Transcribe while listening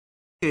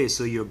Okay,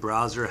 so your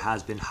browser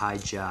has been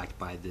hijacked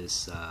by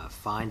this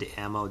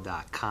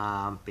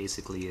findamo.com.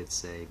 Basically,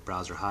 it's a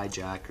browser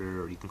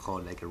hijacker, or you can call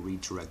it like a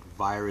redirect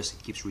virus.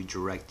 It keeps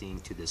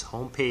redirecting to this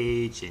home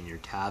page and your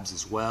tabs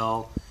as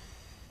well.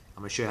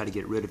 I'm going to show you how to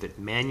get rid of it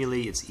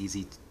manually. It's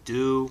easy to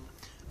do.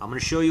 I'm going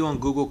to show you on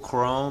Google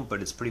Chrome,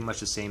 but it's pretty much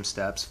the same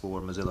steps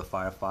for Mozilla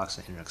Firefox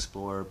and Internet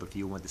Explorer. But if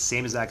you want the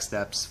same exact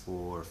steps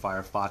for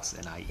Firefox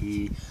and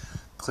IE,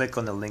 click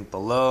on the link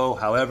below.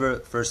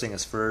 However, first thing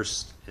is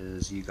first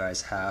is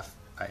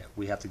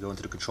we have to go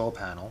into the control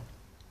panel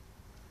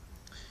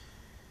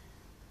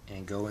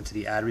and go into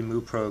the add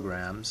remove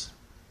programs.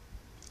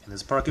 And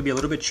this part could be a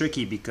little bit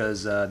tricky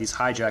because these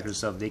hijackers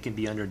stuff, they can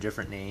be under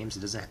different names.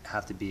 It doesn't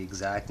have to be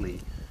exactly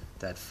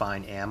that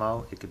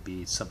findamo. It could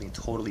be something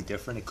totally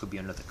different. It could be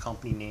under the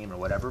company name or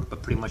whatever,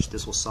 but pretty much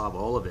this will solve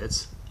all of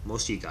it,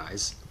 most of you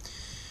guys.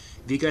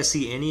 If you guys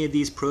see any of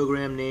these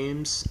program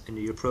names in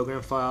your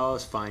program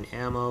files,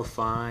 findamo,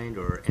 find,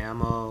 or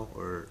ammo,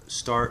 or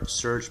start,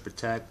 search,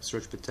 protect,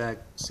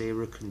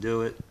 saver,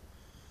 conduit,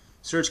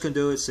 search,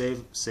 conduit,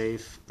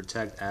 save,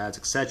 protect, ads,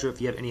 etc.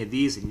 If you have any of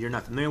these and you're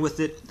not familiar with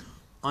it,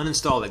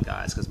 uninstall it,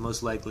 guys, because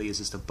most likely it's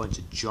just a bunch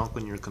of junk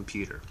on your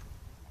computer.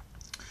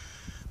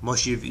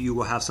 Most of you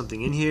will have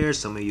something in here,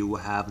 some of you will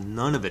have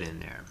none of it in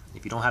there.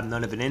 If you don't have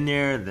none of it in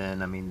there,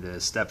 then I mean the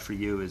step for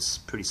you is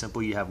pretty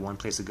simple. You have one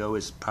place to go,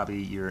 is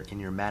probably in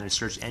your managed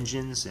search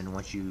engines, and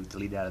once you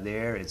delete out of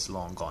there, it's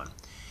long gone.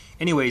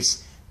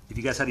 Anyways, if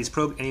you guys have any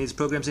of these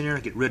programs in here,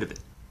 get rid of it.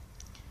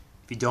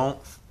 If you don't,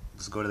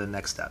 let's go to the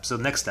next step. So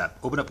next step,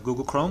 open up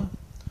Google Chrome.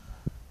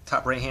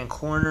 Top right hand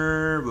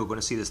corner, we're going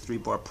to see this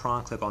 3-bar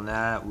prompt. Click on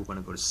that. We're going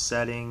to go to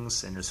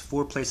settings, and there's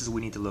 4 places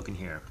we need to look in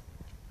here.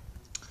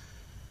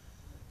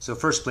 So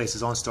first place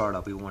is on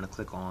startup. We want to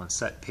click on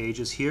set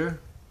pages here.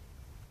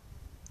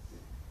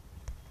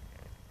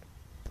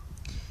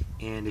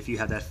 And if you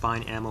have that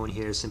findamo in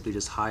here, simply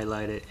just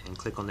highlight it and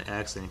click on the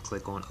X and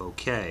click on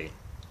OK.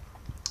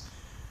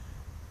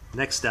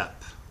 Next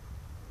step,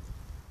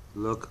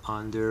 look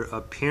under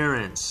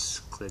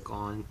appearance. Click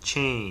on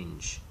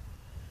change.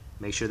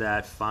 Make sure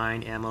that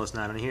findamo is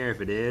not on here.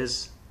 If it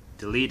is,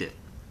 delete it.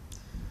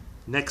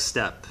 Next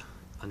step,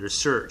 under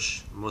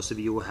search, most of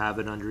you will have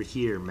it under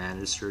here,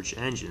 manage search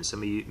engine.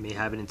 Some of you may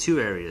have it in 2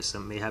 areas,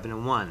 some may have it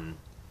in 1.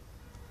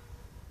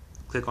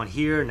 Click on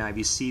here. Now if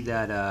you see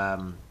that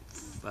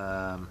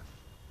what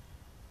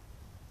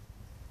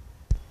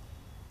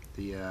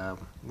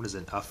is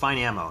it?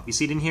 Findamo. If you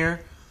see it in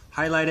here,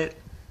 highlight it,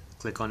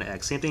 click on the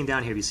X. Same thing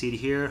down here. If you see it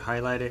here,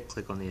 highlight it,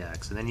 click on the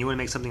X. And then you want to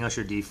make something else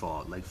your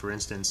default. Like for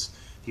instance,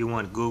 if you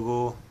want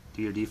Google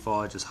to your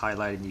default, just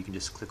highlight it and you can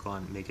just click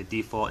on make it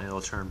default and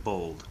it'll turn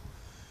bold.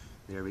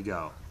 There we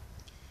go.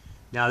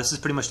 Now this is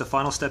pretty much the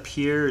final step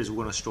here. Is we're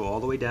going to scroll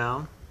all the way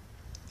down.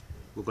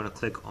 We're going to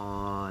click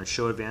on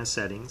show advanced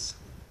settings.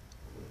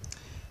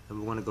 And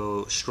we're going to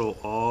go scroll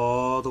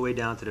all the way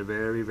down to the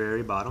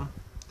very bottom.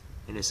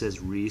 And it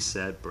says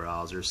reset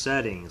browser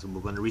settings. And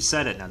we're going to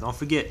reset it. Now don't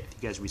forget, if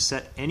you guys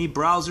reset any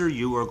browser,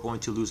 you are going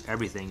to lose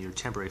everything. Your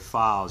temporary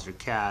files, your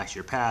cache,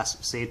 your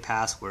saved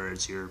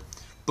passwords, your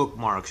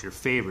bookmarks, your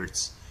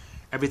favorites.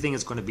 Everything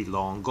is going to be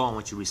long gone.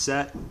 Once you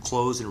reset,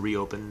 close, and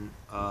reopen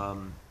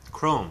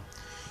Chrome,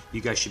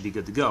 you guys should be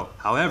good to go.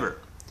 However,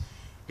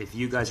 if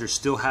you guys are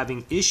still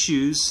having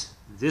issues,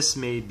 this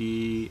may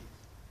be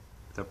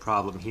the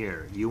problem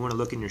here. You want to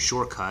look in your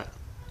shortcut.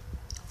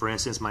 For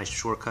instance, my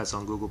shortcuts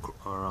on Google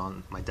or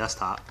on my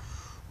desktop.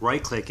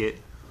 Right-click it,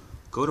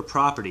 go to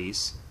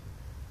Properties,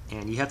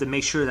 and you have to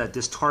make sure that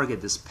this target,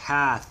 this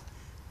path,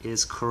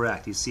 is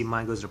correct. You see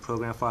mine goes to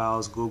program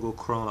files, Google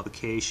Chrome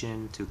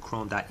application to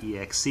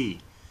Chrome.exe.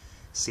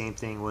 Same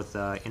thing with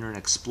Internet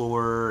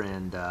Explorer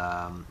and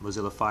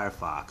Mozilla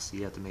Firefox.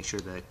 You have to make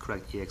sure the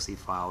correct exe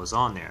file is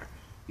on there.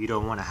 You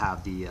don't want to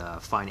have the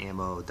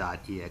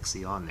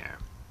findamo.exe on there.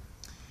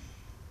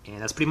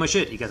 And that's pretty much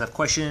it. You guys have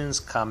questions,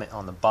 comment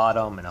on the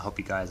bottom, and I hope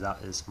you guys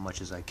out as much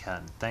as I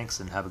can.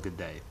 Thanks and have a good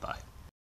day. Bye.